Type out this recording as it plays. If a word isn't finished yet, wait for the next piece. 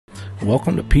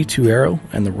Welcome to P2Aero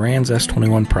and the Rans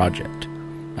S21 project.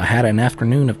 I had an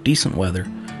afternoon of decent weather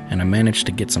and I managed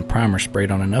to get some primer sprayed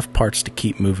on enough parts to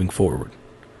keep moving forward.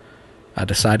 I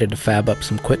decided to fab up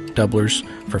some quick doublers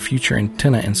for future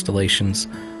antenna installations,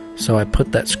 so I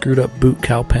put that screwed up boot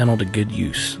cowl panel to good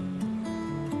use.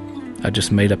 I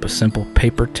just made up a simple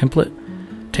paper template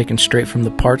taken straight from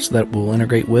the parts that we'll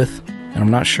integrate with, and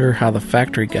I'm not sure how the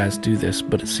factory guys do this,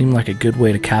 but it seemed like a good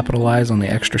way to capitalize on the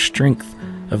extra strength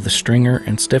of the stringer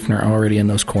and stiffener already in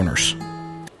those corners.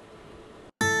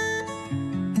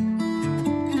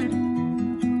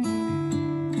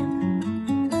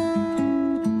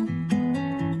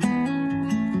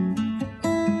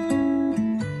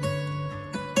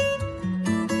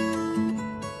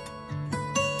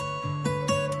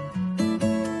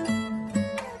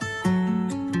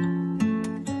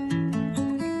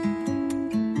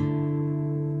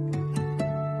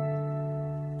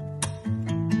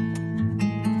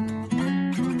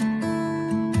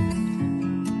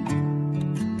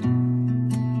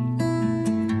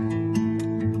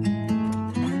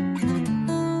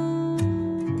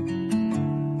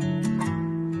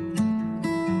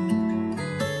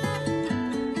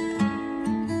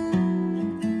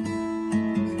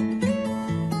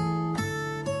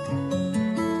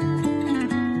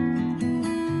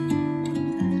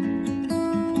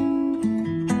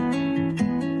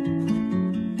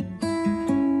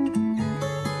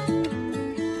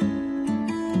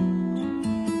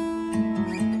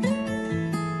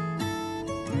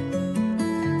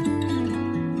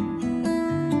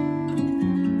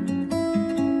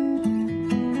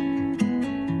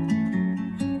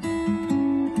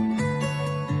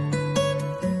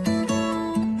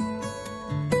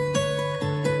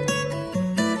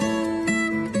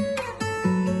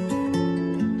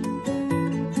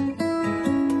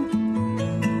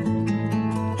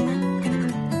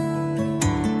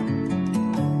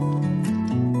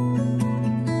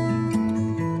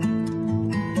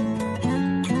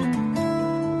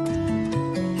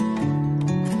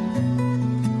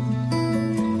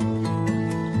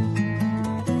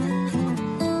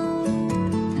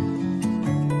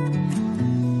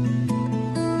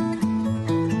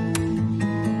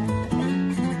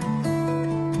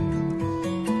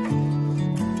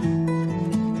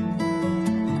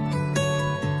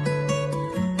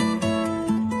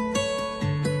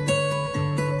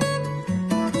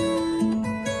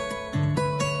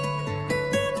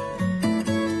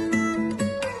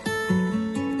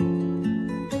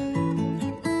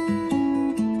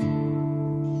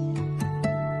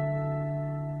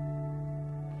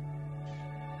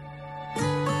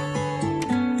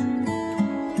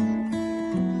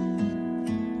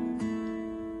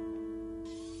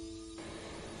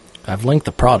 I've linked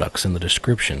the products in the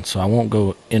description, so I won't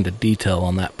go into detail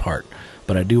on that part,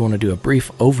 but I do want to do a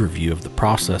brief overview of the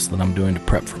process that I'm doing to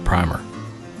prep for primer.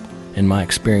 In my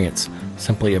experience,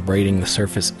 simply abrading the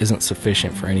surface isn't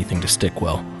sufficient for anything to stick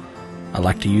well. I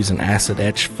like to use an acid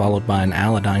etch followed by an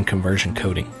iodine conversion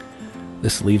coating.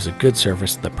 This leaves a good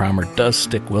surface that the primer does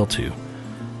stick well to.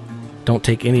 Don't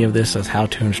take any of this as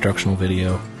how-to instructional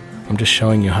video. I'm just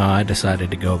showing you how I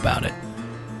decided to go about it.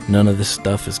 None of this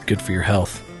stuff is good for your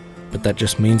health, but that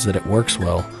just means that it works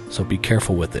well, so be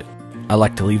careful with it. I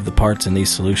like to leave the parts in these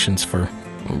solutions for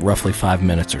roughly 5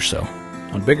 minutes or so.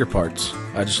 On bigger parts,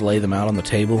 I just lay them out on the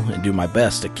table and do my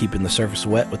best at keeping the surface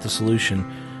wet with the solution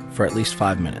for at least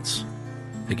 5 minutes.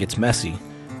 It gets messy,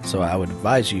 so I would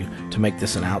advise you to make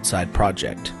this an outside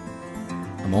project.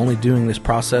 I'm only doing this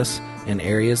process in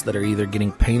areas that are either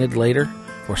getting painted later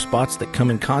or spots that come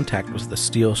in contact with the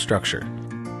steel structure.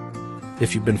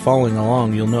 If you've been following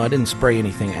along, you'll know I didn't spray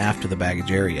anything after the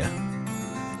baggage area.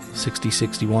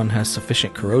 6061 has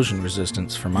sufficient corrosion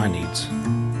resistance for my needs.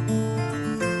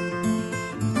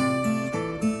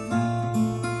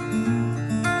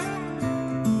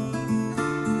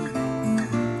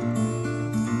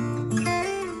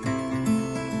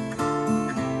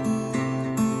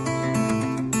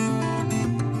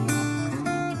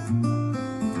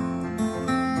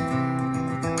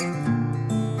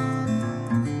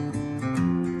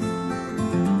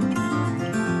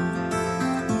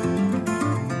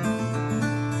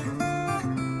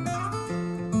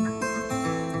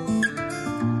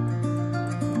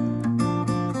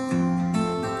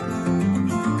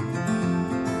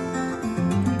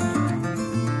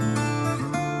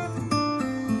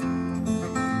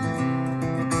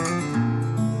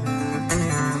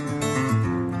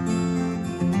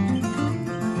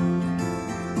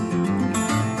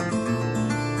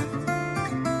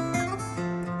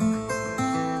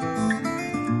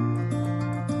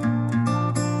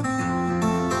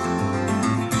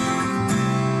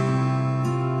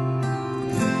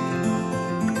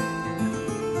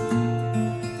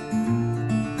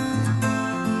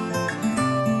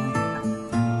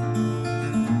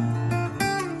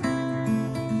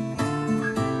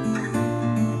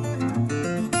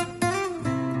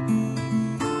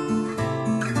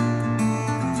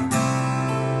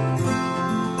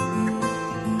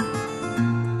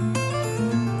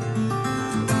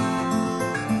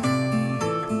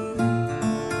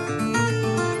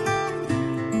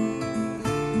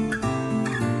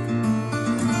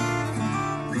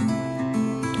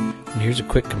 And here's a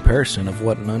quick comparison of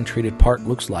what an untreated part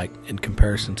looks like in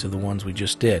comparison to the ones we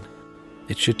just did.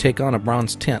 It should take on a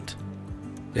bronze tint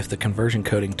if the conversion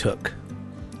coating took.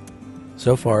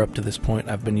 So far up to this point,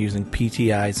 I've been using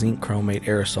PTI Zinc Chromate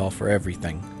aerosol for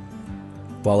everything.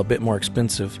 While a bit more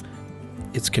expensive,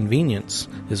 its convenience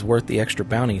is worth the extra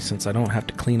bounty since I don't have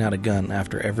to clean out a gun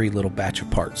after every little batch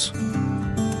of parts.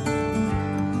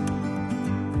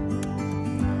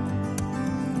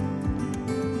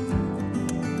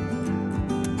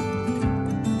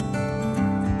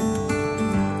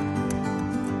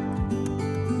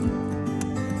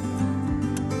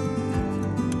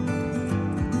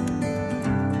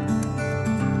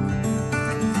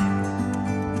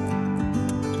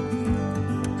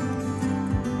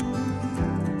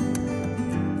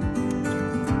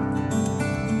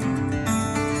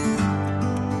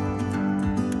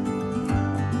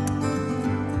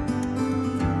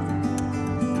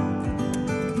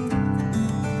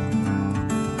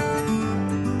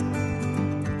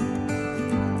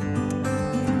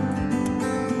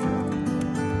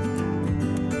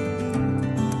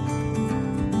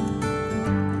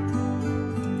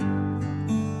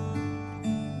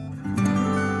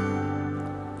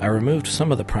 I removed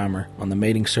some of the primer on the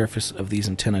mating surface of these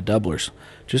antenna doublers,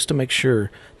 just to make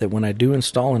sure that when I do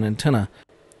install an antenna,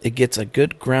 it gets a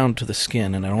good ground to the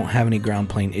skin and I don't have any ground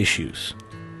plane issues.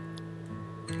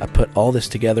 I put all this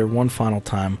together one final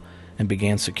time and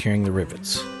began securing the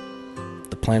rivets.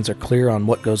 The plans are clear on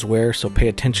what goes where, so pay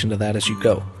attention to that as you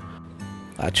go.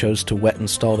 I chose to wet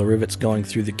install the rivets going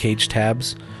through the cage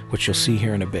tabs, which you'll see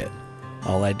here in a bit.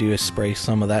 All I do is spray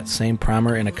some of that same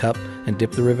primer in a cup and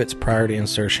dip the rivets prior to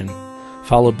insertion,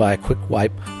 followed by a quick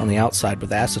wipe on the outside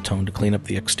with acetone to clean up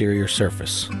the exterior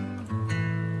surface.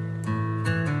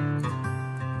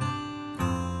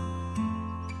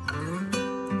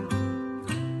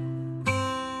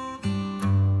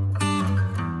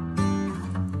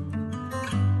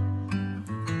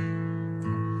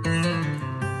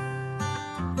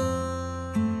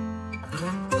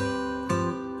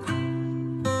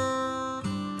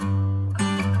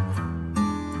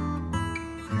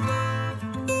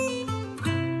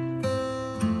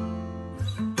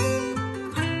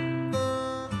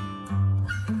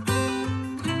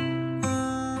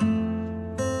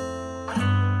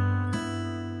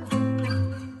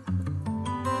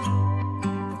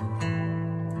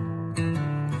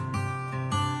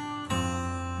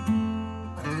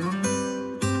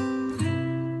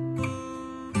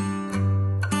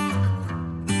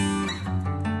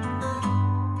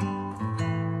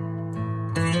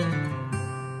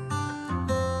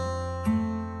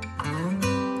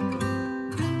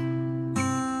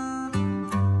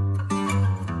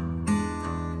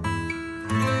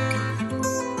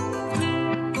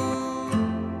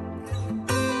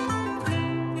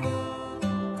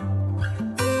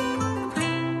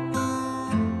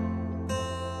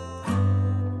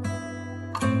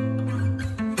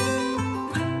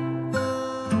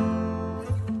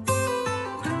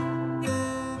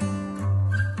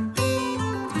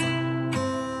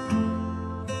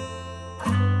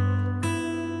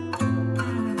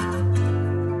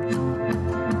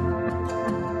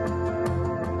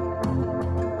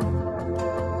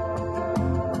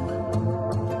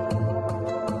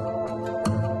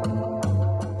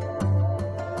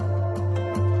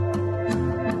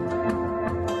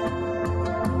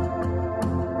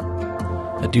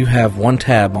 I do have one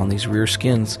tab on these rear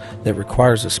skins that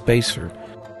requires a spacer,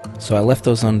 so I left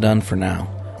those undone for now.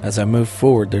 As I move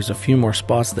forward, there's a few more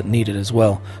spots that need it as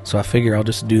well, so I figure I'll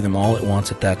just do them all at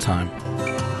once at that time.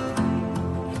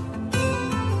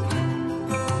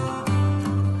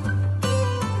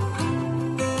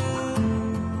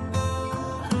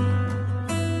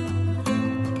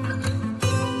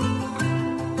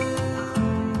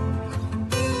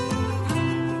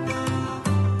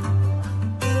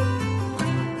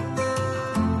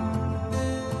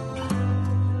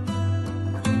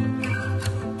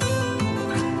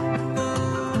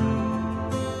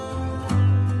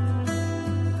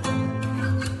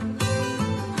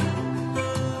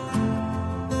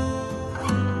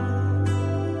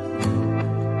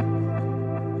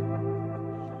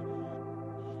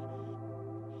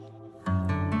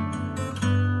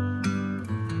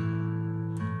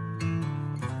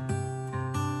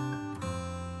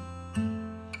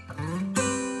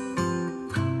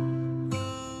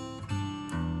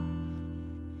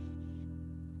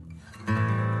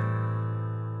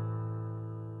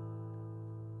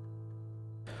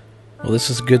 Well, this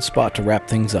is a good spot to wrap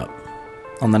things up.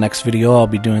 On the next video, I'll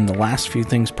be doing the last few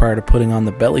things prior to putting on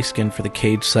the belly skin for the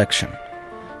cage section.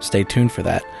 Stay tuned for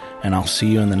that, and I'll see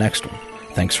you in the next one.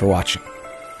 Thanks for watching.